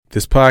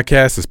This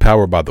podcast is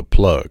powered by The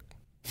Plug.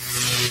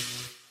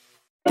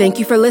 Thank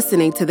you for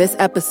listening to this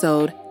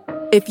episode.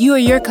 If you or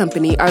your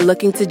company are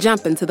looking to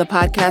jump into the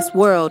podcast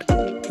world,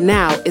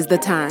 now is the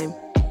time.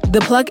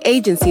 The Plug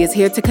Agency is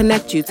here to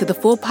connect you to the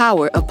full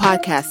power of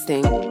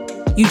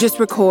podcasting. You just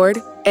record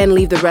and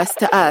leave the rest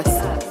to us.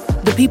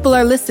 The people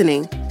are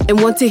listening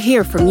and want to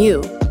hear from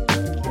you.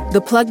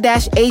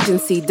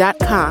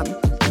 Theplug-agency.com.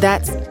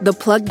 That's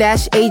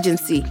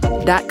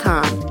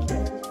theplug-agency.com.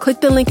 Click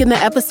the link in the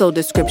episode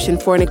description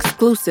for an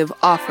exclusive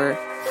offer.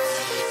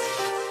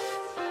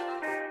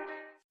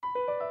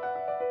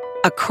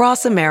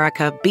 Across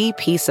America,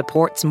 BP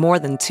supports more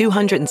than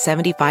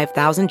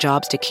 275,000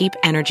 jobs to keep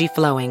energy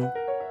flowing.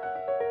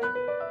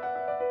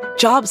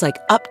 Jobs like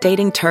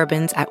updating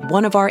turbines at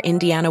one of our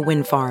Indiana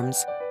wind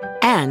farms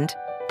and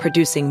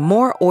producing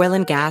more oil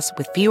and gas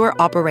with fewer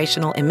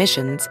operational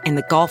emissions in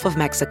the Gulf of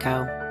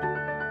Mexico.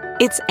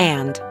 It's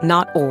and,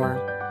 not or.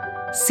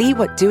 See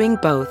what doing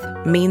both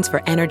means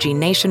for energy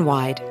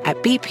nationwide at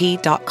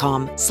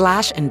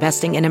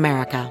bp.com/investing in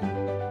America.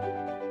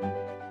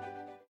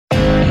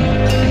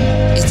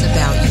 It's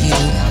about you.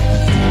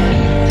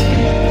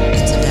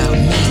 It's about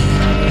me.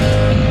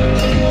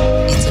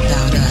 It's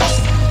about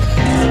us.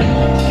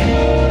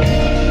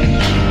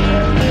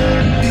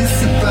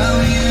 It's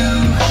about you.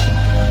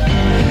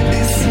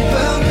 It's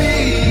about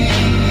me.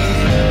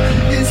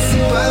 It's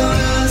about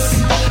us.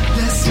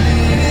 Let's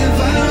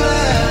live our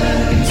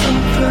lives on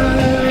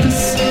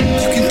purpose.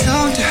 You can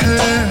talk to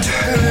her.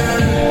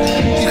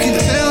 You can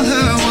tell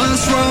her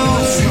what's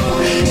wrong.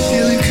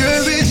 She'll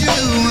encourage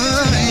you.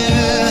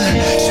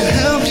 She'll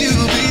help you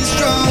be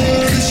strong.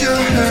 'Cause you're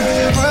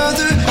her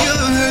brother,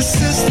 you're her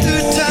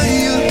sister. Tell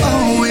you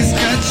always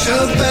got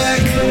your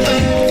back.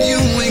 You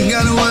ain't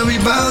gotta worry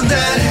about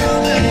that.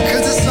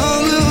 'Cause it's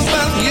all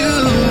about you.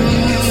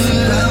 It's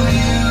about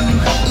you.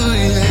 Ooh,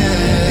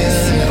 yeah.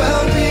 It's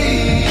about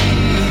me.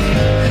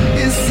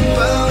 It's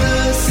about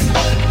us.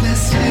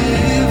 Let's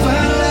live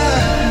our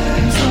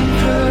lives on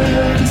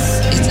purpose.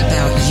 It's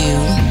about you.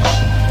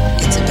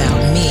 It's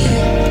about me.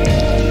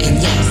 And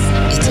yes,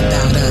 it's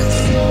about us.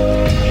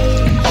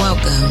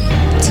 Welcome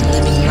to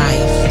Living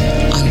Life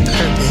on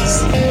Purpose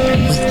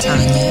with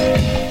Tanya.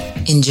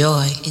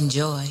 Enjoy,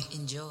 enjoy,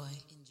 enjoy,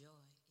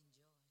 enjoy.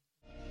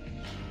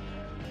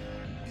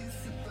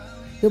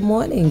 Good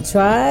morning,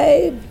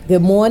 tribe.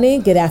 Good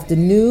morning, good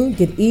afternoon,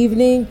 good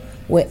evening,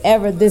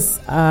 wherever this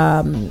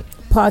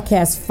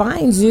podcast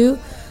finds you.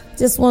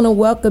 Just want to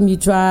welcome you,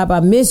 tribe.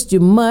 I missed you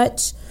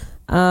much.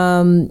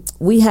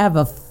 We have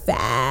a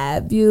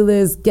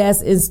fabulous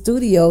guest in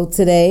studio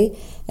today.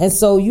 And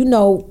so, you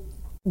know,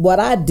 what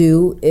I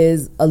do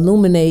is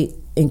illuminate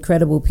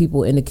incredible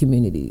people in the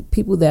community,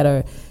 people that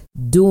are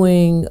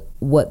doing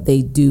what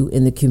they do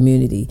in the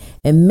community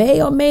and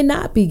may or may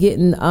not be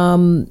getting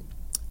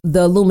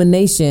the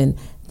illumination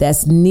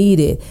that's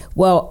needed.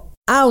 Well,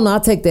 I don't know. I'll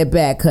take that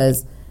back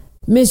because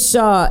Miss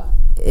Shaw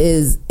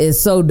is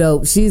so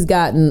dope. She's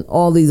gotten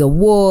all these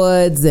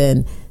awards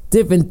and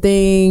different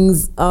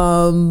things.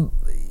 You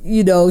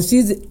know,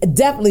 she's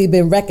definitely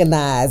been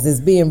recognized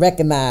as being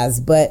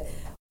recognized, but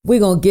we're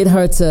going to get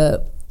her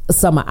to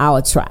some of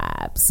our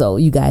tribe so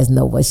you guys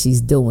know what she's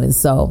doing.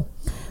 So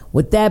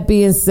with that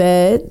being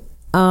said,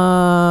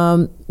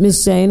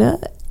 Miss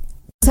Shana,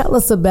 tell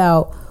us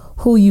about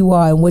who you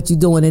are and what you're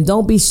doing, and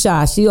don't be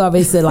shy. She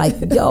always said like,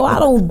 yo, I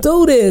don't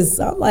do this.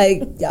 I'm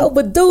like, yo,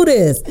 but do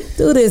this.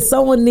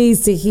 Someone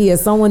needs to hear,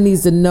 someone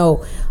needs to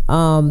know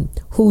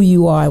who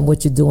you are and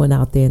what you're doing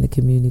out there in the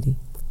community.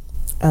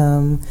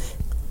 Thank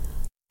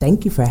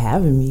you for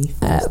having me.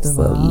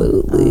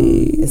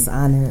 Absolutely. It's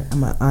an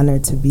honor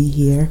to be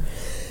here.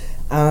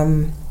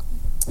 I'm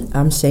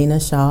Shana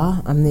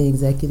Shaw. I'm the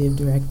executive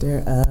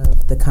director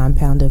of the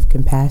Compound of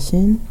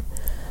Compassion.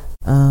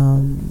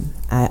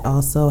 I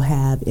also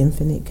have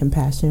Infinite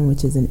Compassion,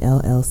 which is an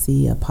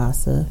LLC, a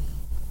PASA,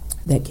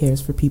 that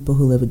cares for people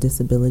who live with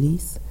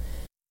disabilities.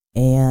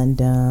 And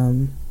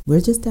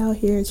we're just out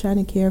here trying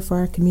to care for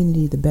our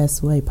community the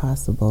best way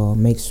possible,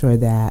 make sure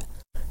that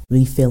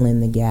we fill in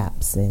the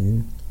gaps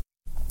and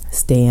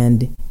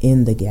stand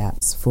in the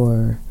gaps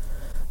for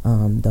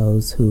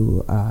those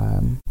who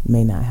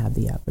may not have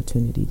the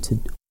opportunity to,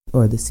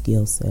 or the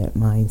skill set,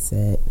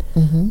 mindset,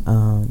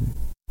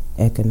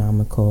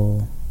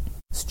 economical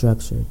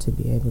structure to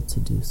be able to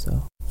do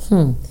so.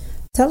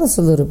 Tell us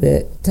a little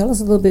bit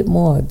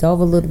more.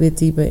 Delve a little bit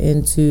deeper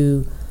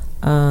into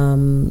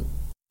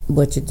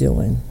what you're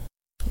doing.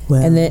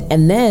 Well,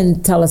 And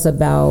then tell us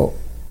about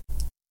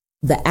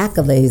the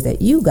accolades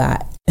that you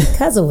got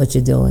because of what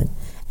you're doing.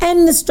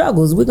 And the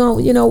struggles. We're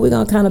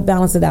gonna kind of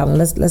balance it out, and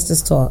let's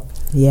just talk.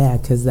 Yeah,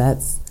 because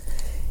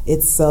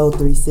it's so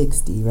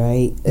 360,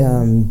 right?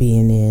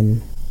 Being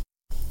in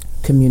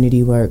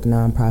community work,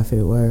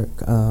 nonprofit work,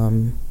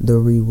 the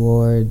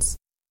rewards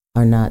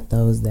are not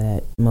those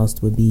that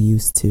most would be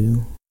used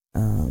to.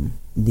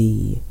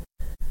 The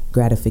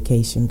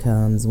gratification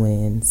comes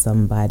when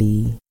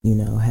somebody,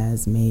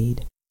 has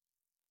made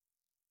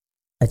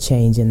a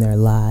change in their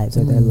lives,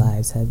 or their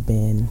lives have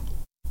been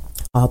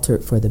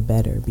altered for the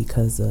better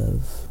because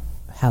of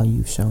how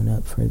you've shown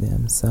up for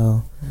them.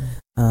 So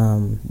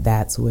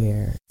that's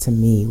where, to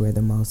me, where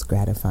the most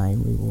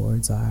gratifying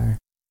rewards are.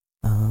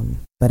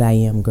 But I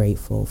am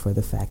grateful for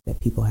the fact that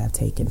people have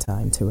taken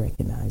time to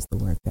recognize the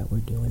work that we're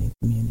doing in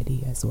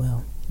community as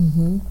well.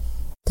 Mm-hmm.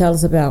 Tell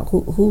us about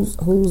who's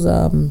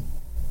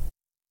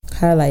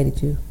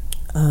highlighted you.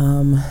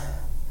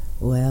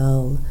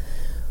 Well,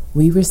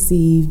 we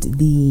received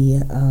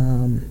the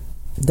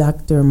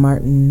Dr.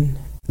 Martin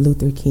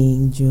Luther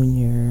King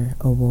Jr.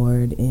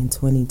 Award in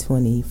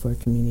 2020 for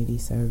community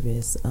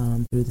service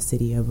through the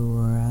city of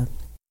Aurora.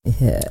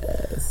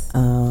 Yes.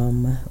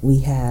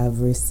 We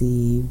have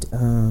received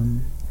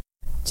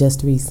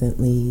just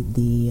recently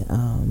the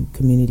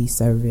community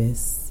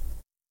service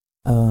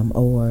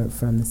award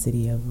from the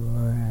city of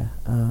Aurora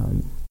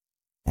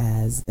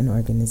as an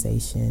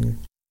organization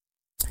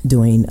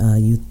doing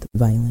youth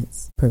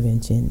violence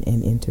prevention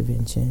and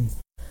intervention.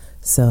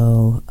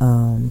 So,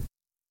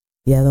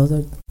 yeah, those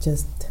are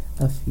just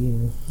a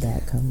few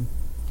that come.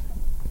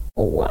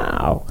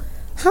 Wow.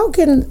 How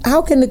can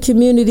the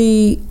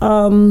community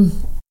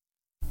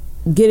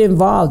get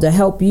involved to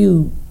help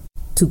you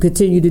to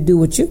continue to do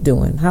what you're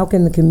doing? How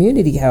can the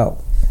community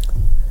help?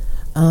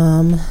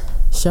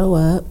 Show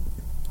up.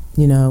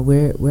 You know,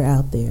 we're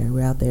out there.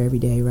 We're out there every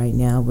day. Right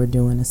now, we're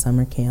doing a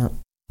summer camp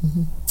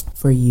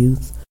for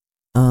youth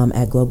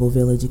at Global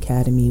Village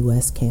Academy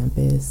West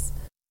Campus.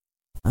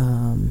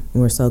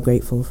 We're so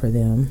grateful for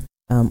them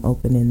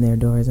opening their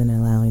doors and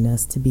allowing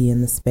us to be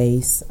in the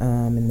space.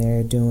 And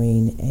they're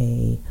doing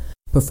a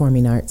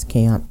performing arts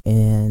camp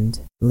and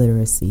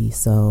literacy.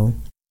 So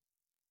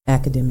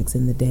academics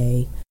in the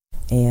day,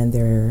 and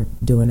they're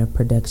doing a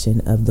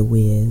production of The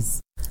Wiz.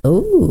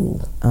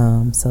 Ooh.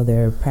 So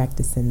they're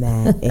practicing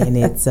that, and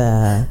it's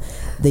the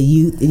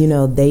youth. You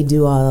know, they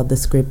do all the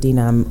scripting.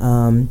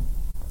 I'm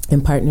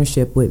in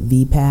partnership with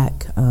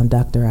VPAC,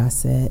 Dr.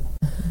 Asset,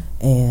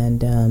 and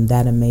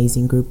that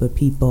amazing group of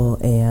people,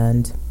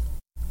 and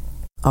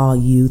all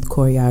youth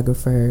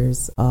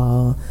choreographers,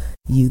 all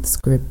youth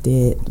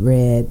scripted,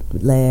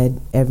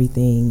 led,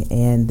 everything.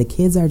 And the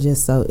kids are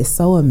just it's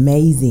so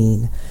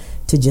amazing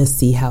to just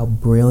see how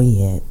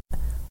brilliant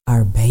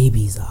our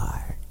babies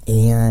are.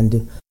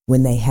 And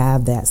when they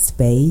have that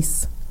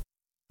space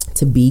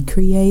to be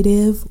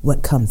creative,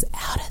 what comes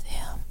out of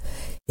them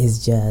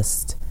is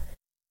just,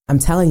 I'm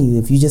telling you,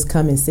 if you just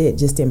come and sit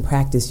just in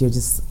practice,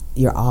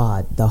 you're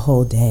awed the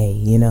whole day.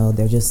 You know,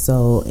 they're just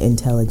so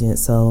intelligent.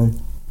 So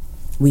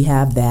we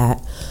have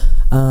that.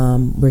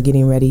 We're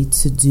getting ready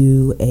to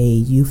do a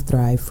Youth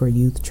Thrive for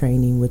Youth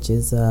training, which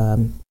is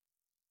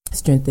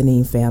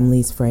strengthening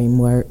families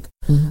framework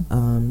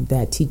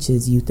that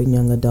teaches youth and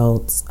young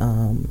adults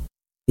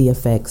the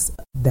effects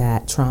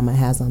that trauma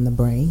has on the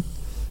brain,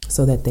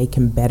 so that they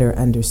can better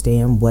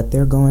understand what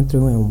they're going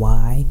through and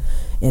why,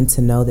 and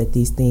to know that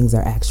these things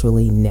are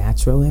actually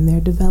natural in their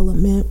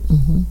development,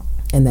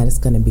 and that it's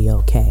going to be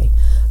okay.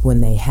 When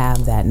they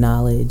have that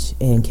knowledge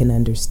and can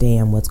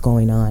understand what's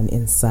going on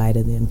inside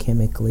of them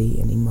chemically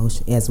and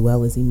as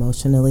well as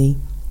emotionally,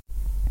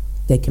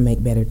 they can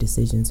make better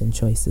decisions and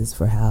choices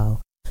for how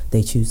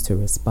they choose to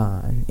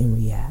respond and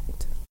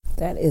react.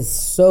 That is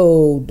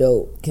so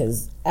dope,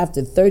 because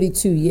after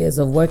 32 years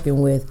of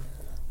working with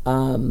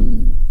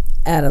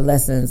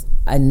adolescents,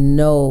 I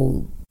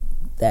know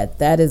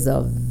that is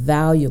a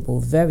valuable,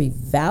 very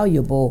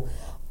valuable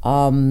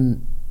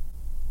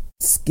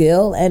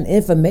skill and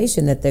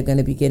information that they're going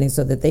to be getting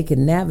so that they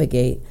can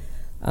navigate.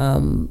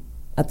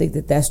 I think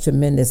that's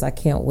tremendous. I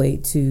can't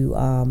wait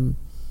to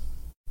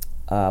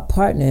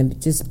partner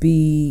and just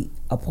be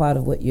a part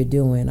of what you're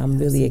doing. I'm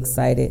really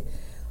excited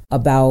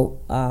about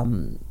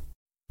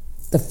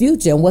the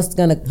future and what's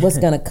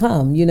gonna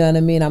come. You know what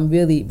I mean? I'm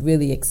really,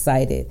 really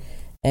excited,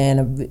 and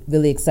I'm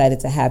really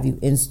excited to have you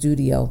in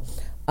studio.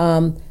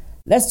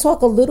 Let's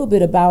talk a little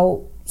bit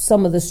about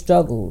some of the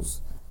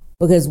struggles,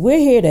 because we're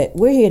here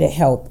to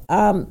help.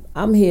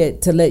 I'm here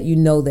to let you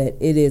know that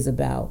it is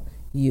about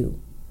you.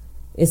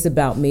 It's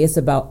about me. It's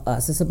about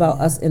us. It's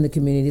about us in the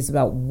community. It's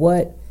about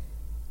what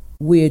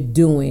we're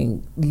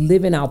doing,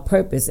 living our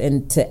purpose,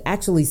 and to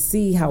actually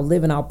see how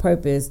living our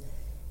purpose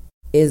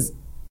is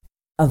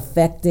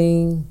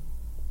affecting,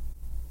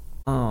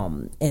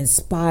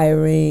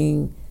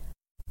 inspiring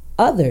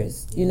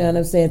others. You know what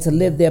I'm saying? To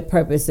live their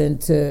purpose and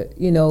to,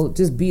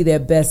 just be their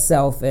best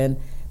self. And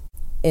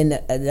in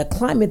the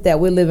climate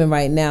that we're living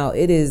right now,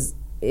 it is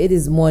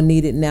more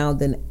needed now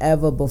than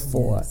ever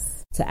before.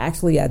 Yes. To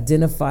actually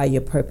identify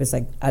your purpose,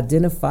 like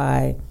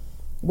identify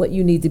what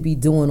you need to be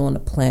doing on the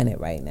planet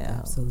right now.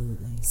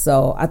 Absolutely.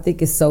 So I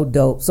think it's so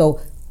dope. So,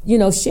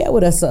 share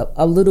with us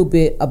a little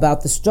bit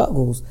about the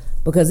struggles,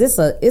 because it's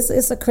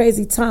a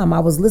crazy time. I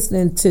was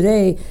listening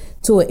today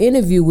to an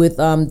interview with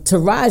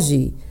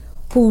Taraji,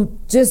 who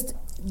just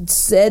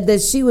said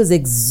that she was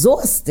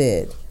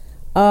exhausted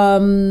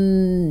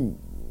about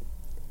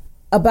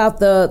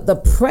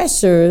the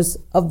pressures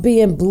of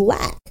being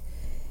Black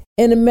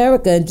in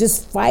America, and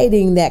just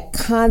fighting that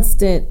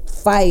constant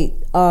fight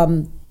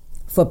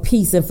for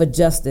peace and for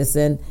justice.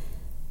 And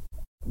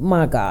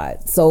My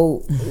God.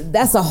 So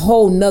that's a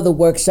whole nother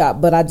workshop,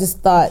 but I just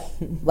thought,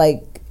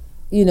 like,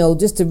 you know,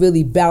 just to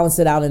really balance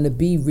it out and to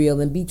be real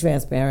and be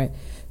transparent.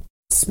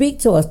 Speak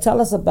to us.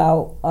 Tell us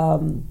about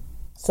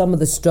some of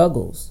the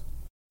struggles.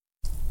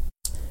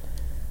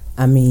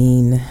 I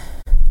mean,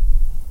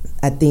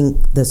 I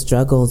think the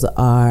struggles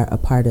are a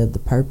part of the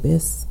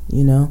purpose,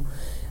 you know,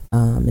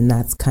 and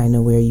that's kind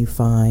of where you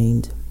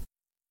find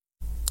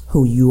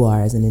who you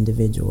are as an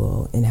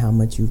individual and how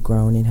much you've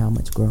grown and how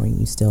much growing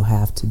you still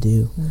have to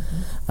do.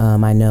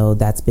 I know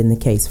that's been the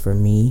case for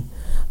me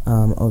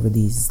over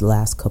these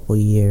last couple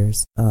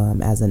years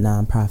as a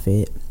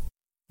nonprofit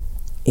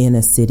in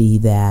a city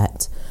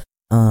that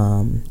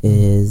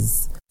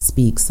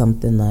speaks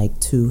something like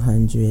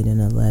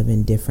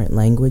 211 different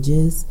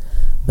languages,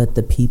 but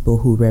the people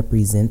who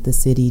represent the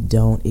city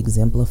don't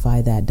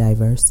exemplify that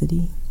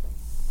diversity.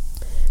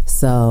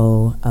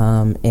 So,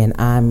 and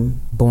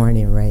I'm born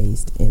and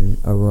raised in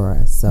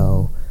Aurora,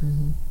 so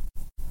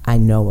I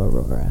know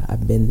Aurora.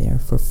 I've been there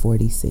for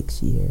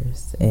 46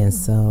 years. And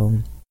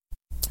so,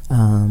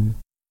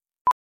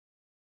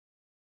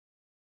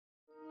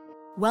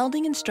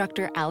 Welding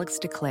instructor Alex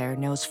DeClaire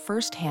knows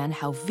firsthand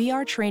how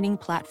VR training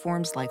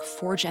platforms like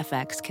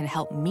ForgeFX can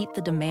help meet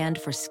the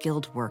demand for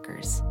skilled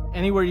workers.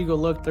 Anywhere you go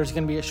look, there's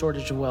going to be a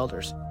shortage of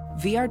welders.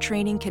 VR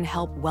training can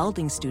help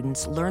welding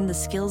students learn the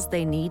skills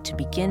they need to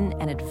begin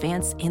and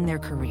advance in their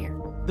career.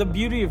 The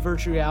beauty of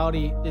virtual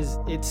reality is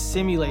it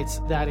simulates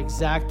that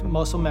exact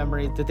muscle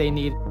memory that they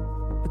need.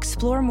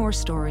 Explore more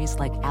stories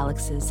like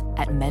Alex's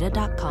at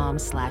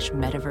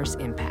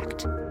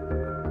meta.com/metaverseimpact.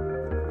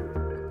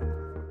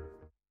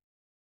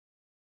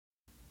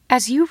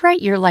 As you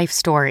write your life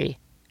story,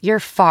 you're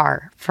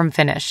far from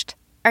finished.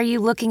 Are you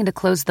looking to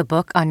close the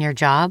book on your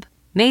job?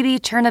 Maybe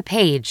turn a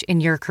page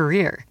in your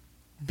career?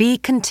 Be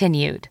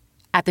continued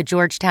at the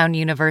Georgetown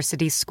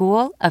University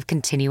School of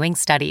Continuing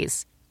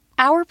Studies.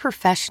 Our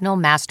professional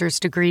master's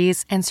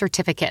degrees and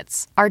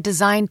certificates are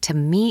designed to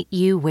meet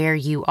you where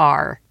you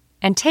are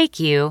and take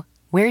you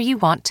where you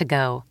want to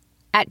go.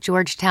 At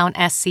Georgetown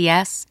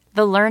SCS,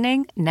 the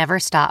learning never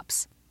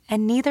stops,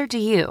 and neither do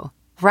you.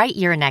 Write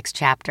your next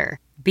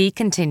chapter. Be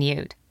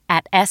continued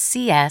at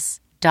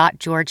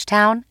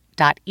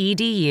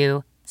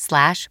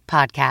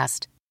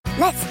scs.georgetown.edu/podcast.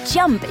 Let's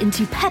jump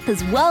into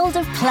Peppa's world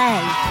of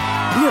play.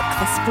 Look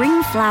for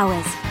spring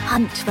flowers,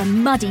 hunt for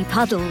muddy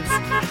puddles,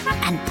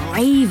 and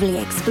bravely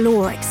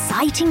explore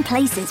exciting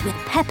places with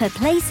Peppa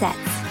playsets.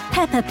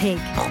 Peppa Pig,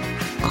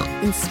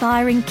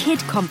 inspiring kid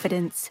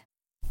confidence.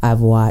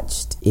 I've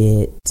watched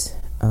it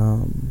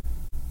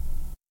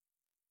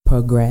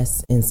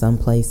progress in some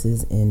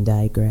places and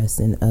digress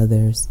in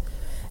others.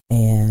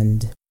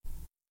 And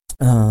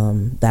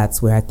that's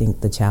where I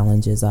think the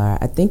challenges are.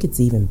 I think it's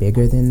even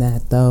bigger than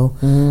that, though.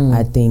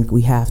 I think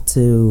we have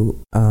to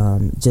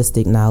just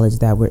acknowledge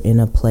that we're in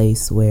a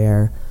place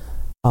where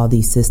all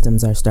these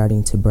systems are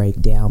starting to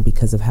break down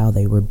because of how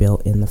they were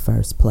built in the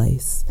first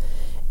place.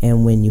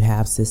 And when you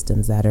have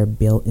systems that are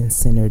built and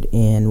centered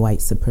in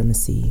white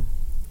supremacy,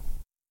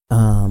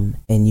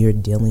 and you're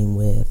dealing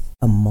with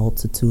a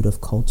multitude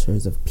of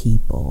cultures of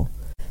people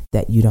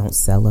that you don't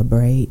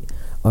celebrate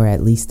or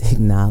at least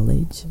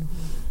acknowledge,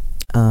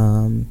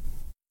 the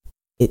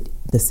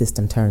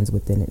system turns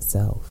within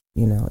itself.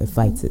 You know, it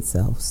fights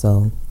itself.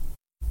 So,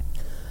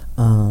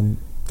 and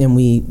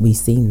we've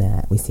seen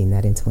that. We've seen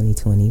that in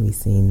 2020. We've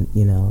seen,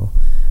 you know,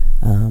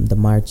 the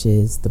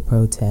marches, the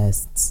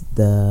protests,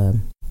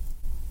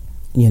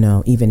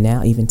 even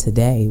now, even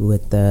today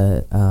with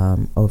the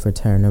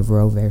overturn of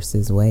Roe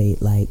versus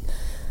Wade, like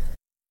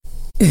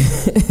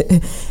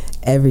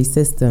every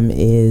system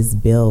is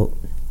built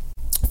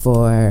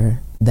for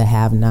the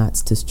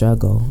have-nots to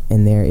struggle,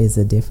 and there is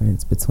a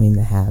difference between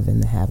the have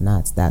and the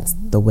have-nots. That's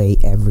the way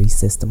every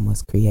system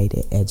was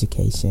created.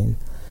 Education,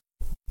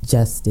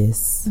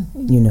 justice,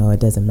 it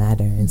doesn't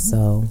matter. And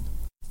so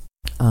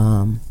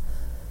I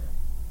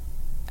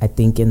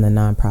think in the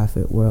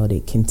nonprofit world,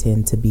 it can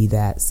tend to be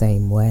that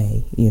same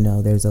way.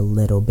 There's a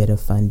little bit of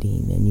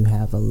funding and you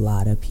have a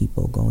lot of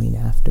people going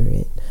after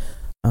it.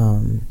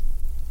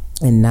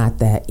 And not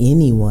that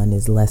anyone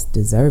is less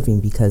deserving,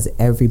 because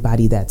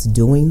everybody that's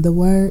doing the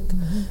work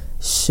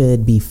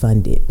should be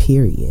funded,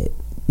 period,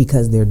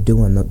 because they're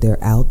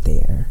out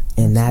there.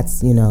 And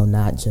that's,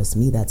 not just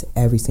me, that's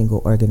every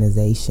single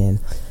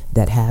organization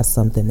that has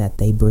something that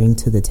they bring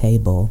to the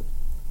table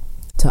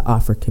to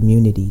offer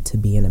community to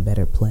be in a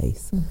better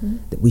place.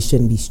 That we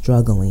shouldn't be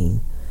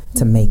struggling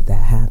to make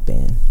that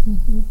happen.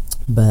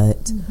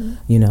 But,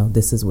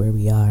 this is where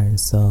we are. And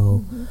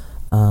so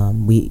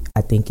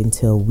I think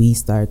until we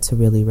start to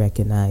really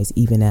recognize,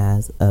 even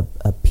as a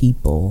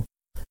people,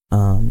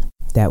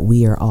 that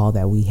we are all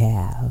that we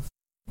have,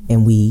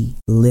 and we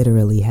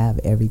literally have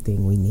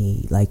everything we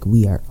need. Like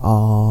we're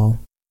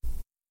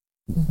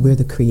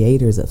the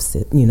creators of,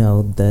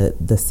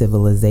 the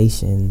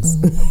civilizations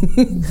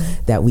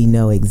that we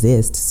know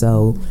exist.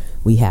 So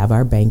we have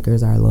our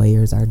bankers, our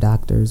lawyers, our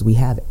doctors. We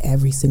have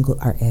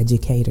our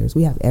educators.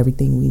 We have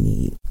everything we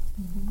need.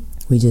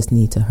 We just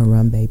need to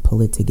Harambe,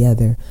 pull it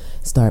together,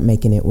 start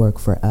making it work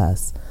for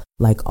us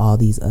like all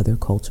these other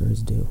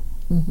cultures do.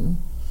 Mm-hmm.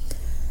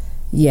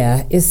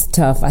 Yeah, it's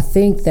tough. I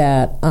think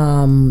that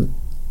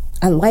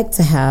I like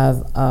to have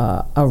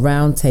a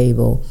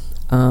roundtable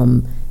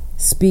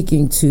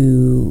speaking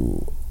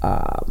to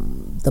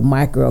the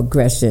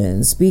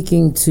microaggressions,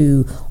 speaking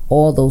to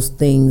all those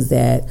things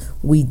that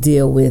we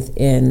deal with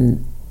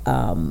in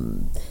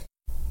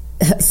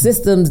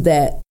systems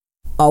that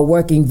are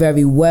working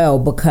very well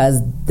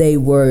because they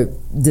were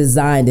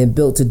designed and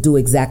built to do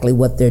exactly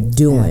what they're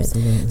doing.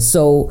 Absolutely.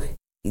 So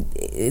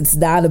it's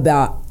not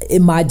about,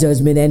 in my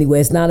judgment anyway,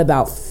 it's not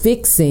about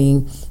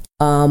fixing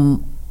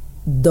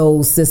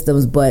those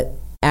systems, but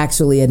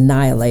actually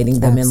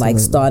annihilating them. Absolutely. And like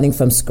starting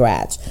from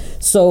scratch.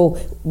 So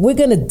we're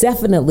going to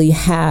definitely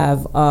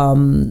have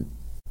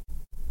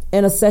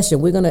in a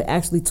session, we're going to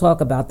actually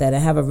talk about that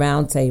and have a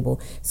round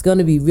table. It's going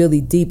to be really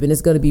deep and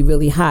it's going to be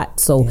really hot.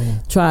 So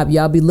Tribe,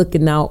 y'all be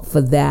looking out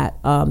for that.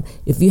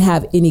 If you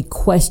have any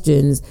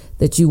questions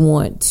that you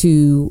want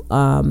to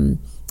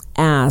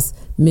ask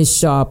Ms.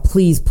 Shaw,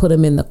 please put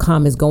them in the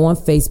comments. Go on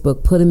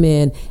Facebook, put them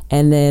in,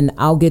 and then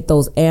I'll get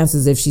those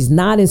answers. If she's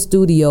not in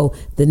studio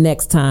the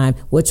next time,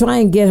 we'll try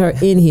and get her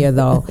in here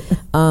though,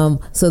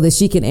 so that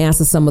she can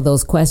answer some of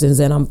those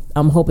questions. And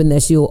I'm hoping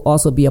that she'll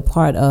also be a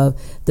part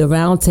of the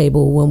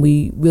roundtable when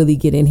we really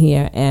get in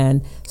here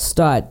and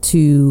start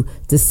to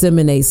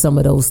disseminate some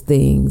of those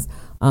things,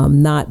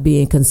 not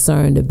being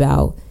concerned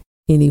about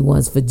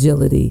anyone's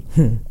fragility,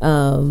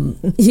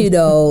 you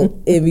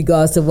know, in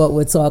regards to what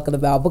we're talking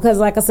about. Because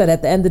like I said,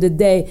 at the end of the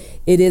day,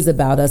 it is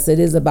about us. It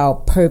is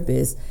about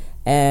purpose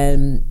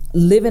and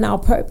living our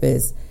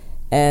purpose.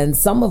 And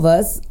some of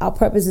us, our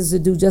purpose is to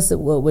do just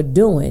what we're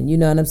doing, you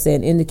know what I'm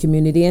saying, in the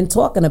community and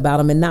talking about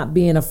them and not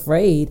being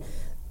afraid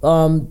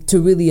to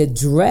really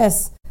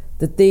address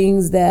the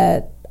things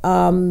that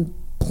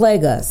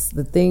plague us,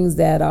 the things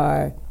that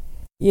are,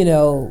 you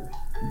know,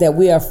 that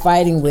we are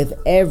fighting with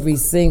every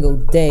single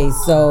day.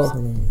 So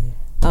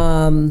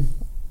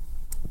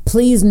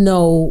please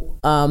know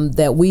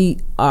that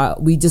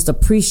we just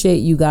appreciate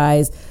you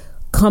guys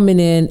coming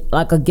in.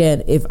 Like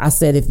again,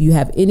 if you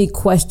have any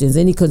questions,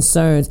 any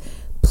concerns,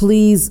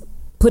 please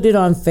put it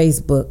on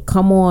Facebook.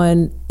 Come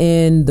on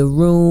in the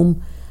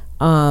room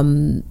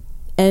and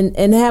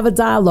have a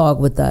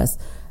dialogue with us.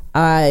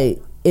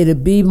 It'll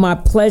be my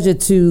pleasure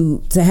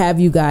to have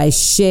you guys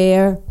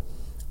share.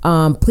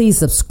 Please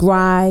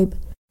subscribe.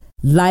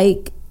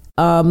 Like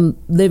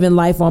Living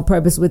Life on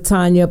Purpose with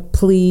Tanya,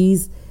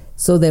 please,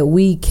 so that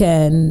we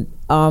can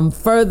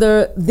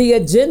further the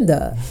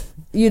agenda,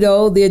 you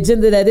know, the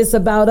agenda that it's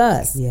about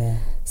us. Yeah.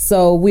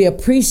 So we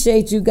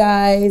appreciate you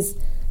guys.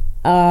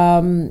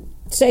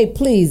 Shay,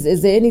 please,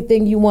 is there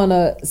anything you want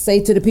to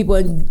say to the people?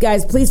 And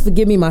guys, please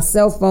forgive me, my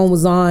cell phone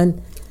was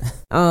on.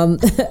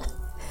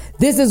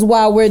 This is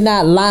why we're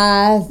not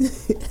live.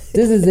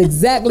 This is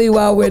exactly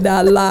why we're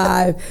not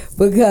live,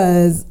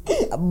 because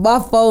my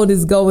phone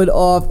is going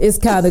off. It's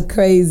kind of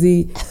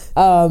crazy.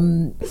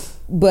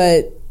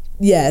 But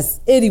yes,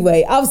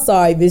 anyway, I'm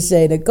sorry, Miss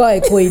Shana. Go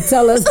ahead, Queen.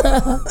 Tell us.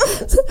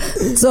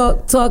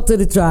 talk to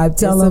the tribe.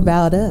 Tell them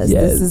about us.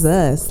 Yes. This is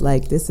us.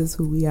 Like, this is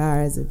who we are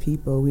as a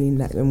people.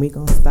 And we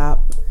gonna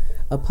stop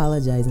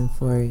apologizing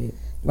for it.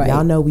 Right.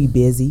 Y'all know we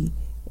busy,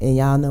 and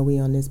y'all know we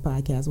on this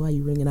podcast. Why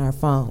you ringing our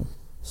phone?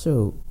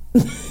 Shoot.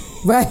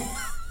 Right.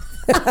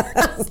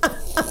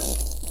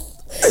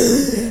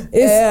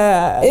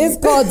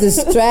 It's called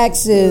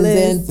distractions.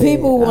 Listen, and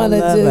people want to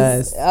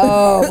just us.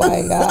 Oh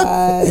my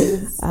God,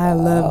 I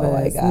love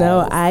us.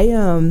 No,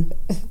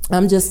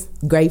 I'm just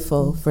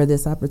grateful for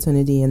this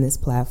opportunity and this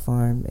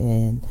platform,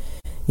 and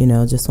you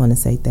know, just want to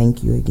say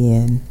thank you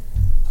again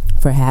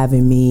for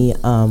having me,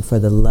 for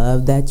the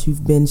love that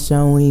you've been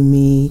showing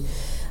me,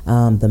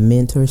 the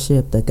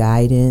mentorship, the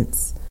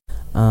guidance,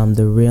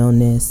 the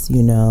realness.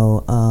 You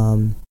know,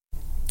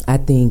 I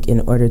think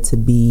in order to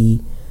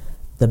be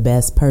the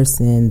best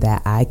person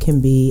that I can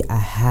be, I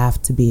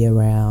have to be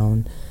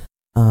around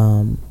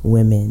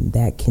women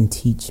that can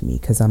teach me,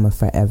 because I'm a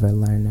forever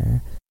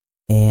learner.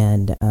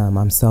 And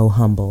I'm so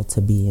humble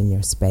to be in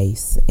your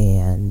space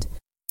and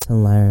to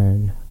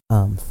learn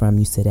from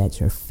you, sit at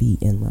your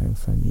feet and learn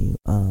from you.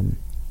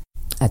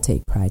 I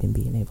take pride in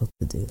being able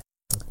to do that.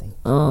 So thank you.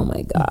 Oh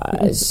my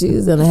gosh,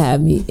 she's going to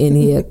have me in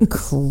here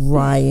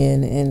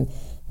crying and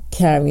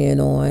carrying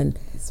on.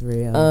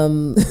 Real.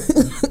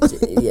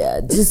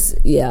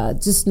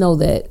 Just know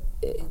that,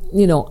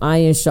 you know,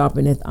 iron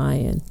sharpeneth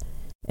iron,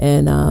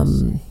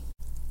 and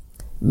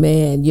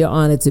man, you're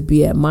honored to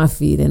be at my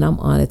feet, and I'm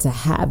honored to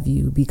have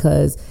you,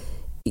 because,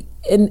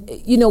 and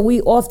you know,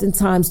 we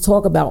oftentimes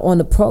talk about on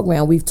the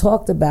program, we've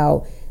talked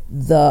about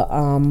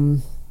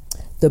the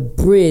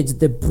bridge,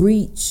 the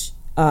breach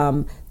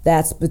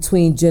that's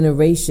between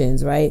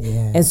generations, right?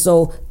 Yeah. And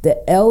so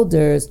the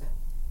elders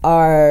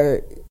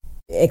are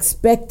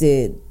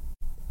expected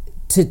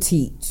to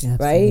teach. Absolutely.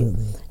 Right?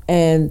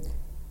 And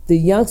the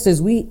youngsters,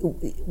 we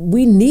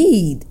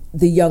need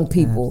the young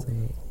people.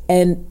 Absolutely.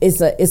 And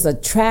it's a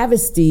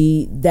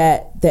travesty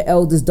that the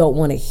elders don't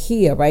want to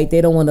hear, right? They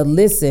don't want to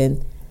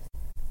listen.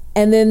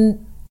 And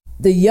then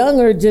the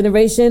younger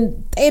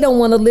generation, they don't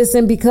want to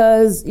listen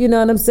because, you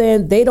know what I'm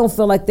saying, they don't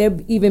feel like they're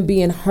even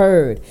being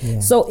heard. Yeah.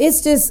 So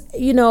it's just,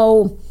 you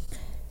know,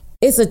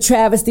 it's a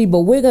travesty, but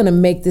we're going to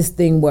make this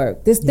thing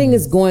work. This thing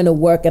is going to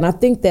work. And I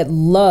think that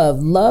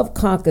love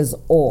conquers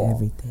all.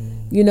 Everything.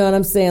 You know what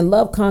I'm saying?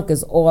 Love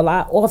conquers all.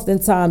 I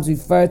oftentimes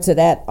refer to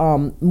that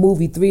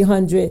movie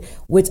 300,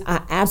 which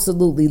I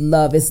absolutely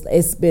love.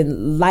 It's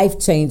been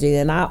life-changing,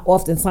 and I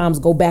oftentimes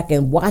go back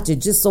and watch it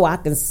just so I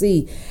can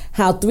see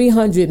how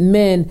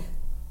 300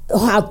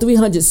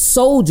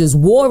 soldiers,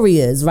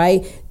 warriors,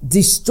 right,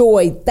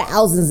 destroyed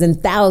thousands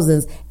and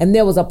thousands. And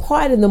there was a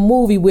part in the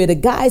movie where the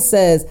guy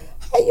says,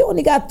 "Hey, you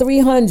only got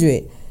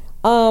 300.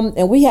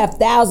 And we have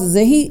thousands."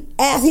 And he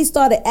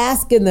started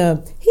asking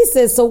them, he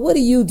said, "So what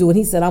do you do?" And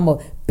he said, "I'm a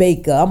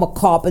baker, I'm a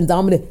carpenter, I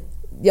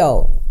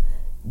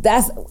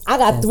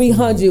got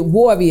 300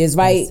 warriors,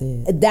 right?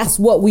 That's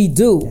what we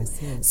do."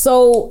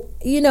 So,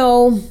 you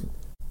know,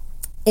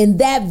 in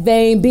that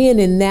vein, being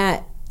in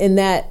that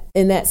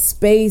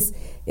space,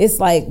 it's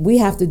like we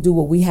have to do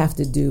what we have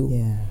to do.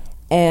 Yeah.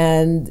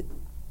 And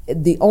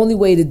the only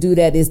way to do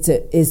that is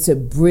to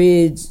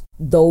bridge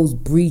those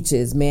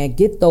breaches, man.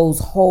 Get those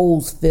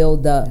holes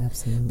filled up.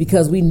 Absolutely.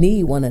 Because we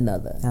need one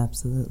another.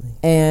 Absolutely.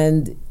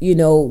 And, you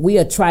know, we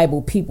are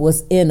tribal people.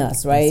 It's in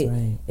us, right? That's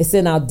right. It's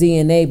in our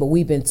DNA, but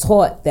we've been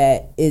taught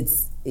that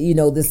it's, you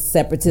know, this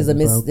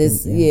separatism is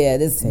this,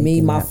 this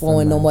me, my flow,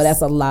 and no more. That's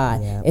a lie.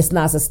 Yeah. It's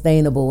not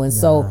sustainable. And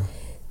so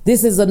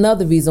this is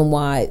another reason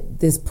why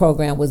this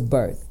program was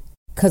birthed,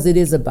 because it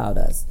is about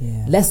us.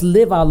 Yeah. Let's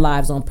live our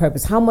lives on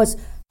purpose. How much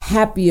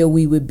happier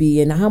we would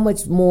be and how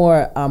much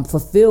more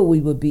fulfilled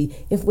we would be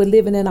if we're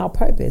living in our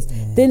purpose.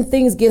 Yes. Then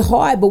things get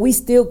hard, but we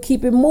still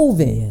keep it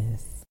moving.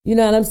 Yes. You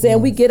know what I'm saying?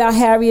 Yes. We get our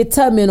Harriet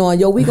Tubman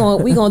on, yo. We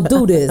gonna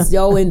do this,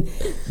 yo, and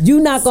you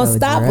not gonna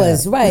stop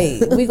us,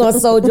 right? We gonna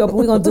soldier up.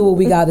 We gonna do what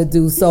we gotta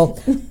do. So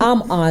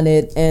I'm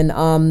honored and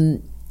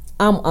I'm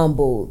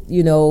humbled.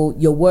 You know,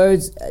 your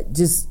words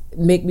just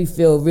make me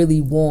feel really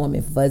warm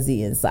and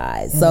fuzzy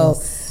inside. Yes.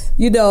 So,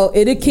 you know,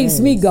 it keeps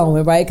me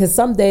going, right? Because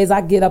some days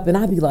I get up and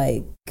I be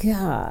like,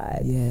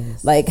 God,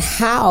 like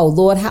how,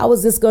 Lord, how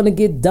is this going to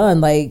get done?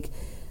 Like,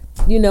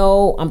 you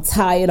know, I'm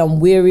tired, I'm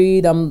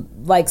wearied, I'm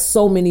like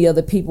so many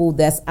other people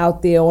that's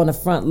out there on the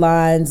front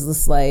lines.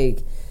 It's like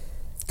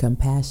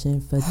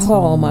compassion for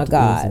oh my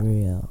God, is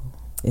real.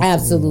 It's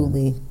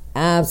absolutely real.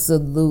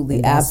 Absolutely.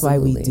 And that's why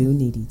we do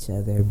need each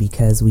other,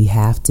 because we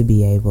have to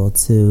be able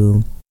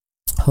to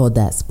hold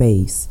that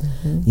space.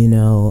 Mm-hmm. You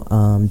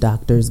know,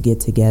 doctors get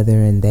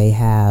together and they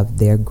have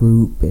their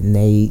group and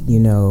they, you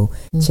know,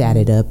 chat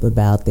it up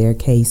about their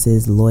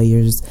cases.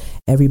 Lawyers,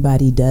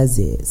 everybody does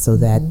it so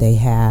that they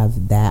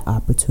have that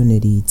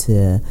opportunity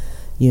to,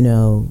 you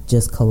know,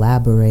 just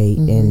collaborate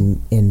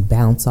and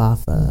bounce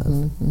off of.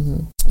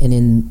 And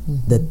in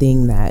the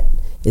thing that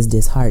is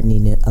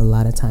disheartening a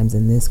lot of times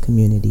in this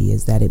community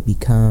is that it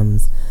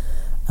becomes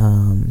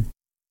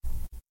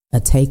a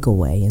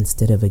takeaway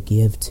instead of a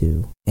give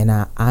to. And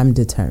I'm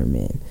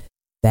determined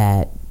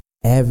that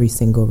every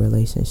single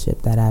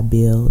relationship that I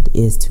build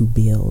is to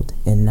build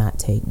and not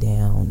take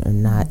down or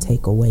not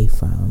take away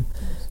from,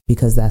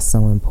 because that's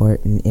so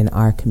important in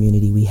our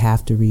community. We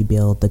have to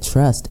rebuild the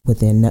trust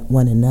within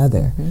one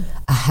another.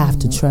 I have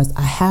to trust,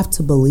 I have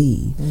to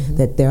believe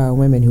that there are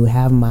women who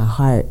have my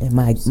heart and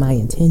my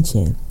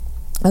intention.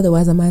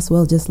 Otherwise, I might as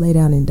well just lay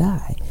down and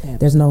die.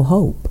 There's no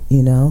hope,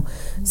 you know?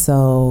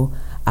 So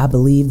I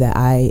believe that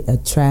I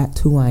attract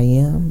who I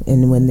am,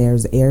 and when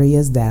there's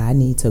areas that I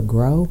need to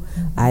grow,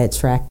 I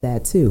attract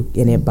that too.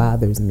 And it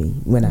bothers me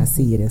when I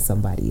see it in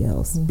somebody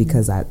else,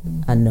 because I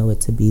know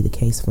it to be the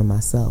case for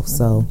myself.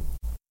 So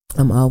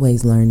I'm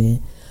always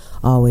learning,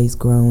 always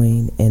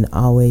growing, and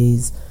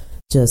always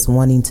just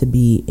wanting to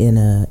be in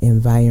an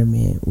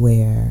environment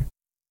where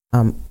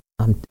I'm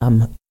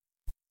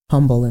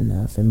humble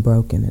enough and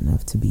broken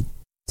enough to be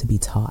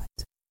taught,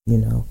 you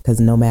know, because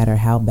no matter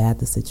how bad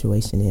the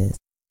situation is,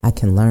 I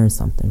can learn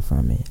something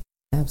from it.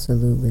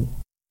 Absolutely.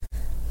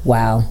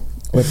 Wow.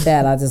 With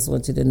that, I just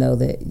want you to know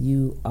that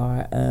you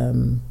are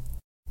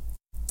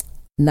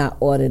not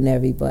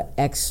ordinary, but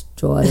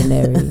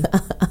extraordinary,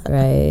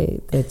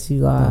 right? That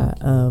you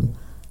are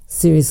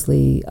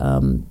seriously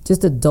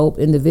just a dope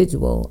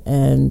individual.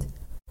 And,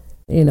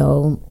 you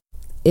know,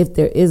 if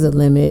there is a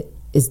limit,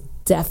 it's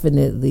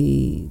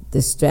definitely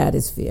the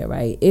stratosphere,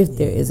 right? If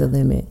there is a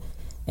limit.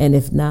 And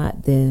if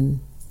not,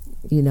 then,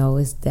 you know,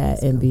 it's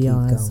that and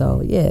beyond.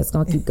 So yeah, it's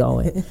gonna keep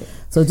going.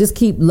 So just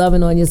keep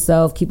loving on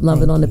yourself, keep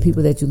loving on the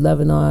people that you're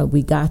loving on.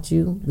 We got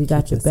you. We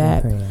got your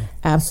back.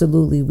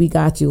 Absolutely. We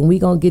got you. And we're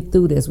gonna get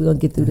through this. We're gonna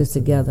get through this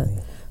together.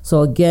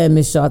 So again,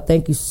 Ms. Shaw,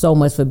 thank you so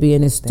much for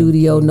being in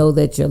studio. Know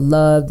that you're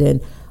loved, and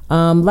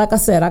like I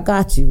said, I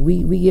got you.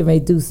 We get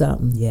ready to do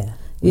something. Yeah.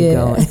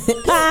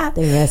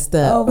 They messed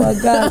up. Oh my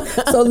God.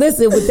 So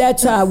listen, with that,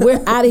 tribe,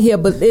 we're out of here.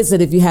 But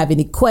listen, if you have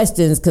any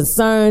questions,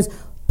 concerns,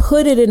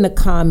 Put it in the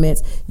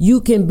comments. You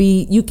can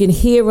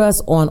hear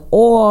us on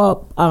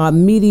all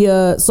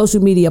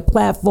social media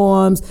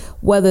platforms,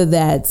 whether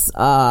that's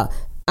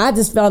I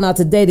just found out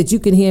today that you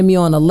can hear me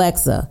on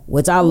Alexa,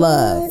 which I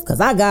love because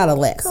I got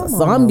Alexa.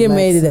 So I'm getting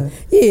ready to,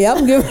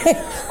 I'm getting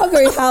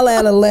ready to holler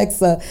at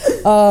Alexa.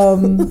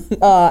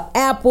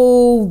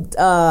 Apple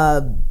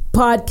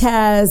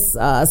Podcasts,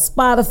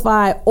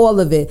 Spotify, all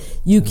of it.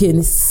 You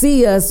can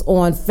see us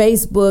on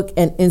Facebook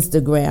and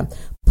Instagram.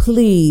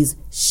 Please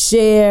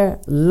share,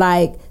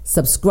 like,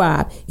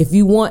 subscribe. If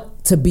you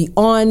want to be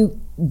on,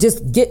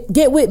 just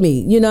get with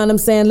me. You know what I'm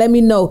saying? Let me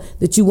know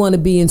that you want to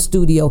be in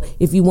studio.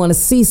 If you want to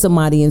see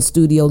somebody in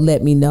studio,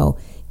 let me know.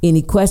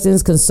 Any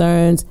questions,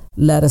 concerns,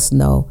 let us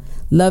know.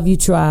 Love you,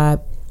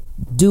 tribe.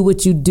 Do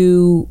what you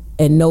do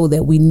and know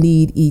that we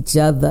need each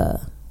other.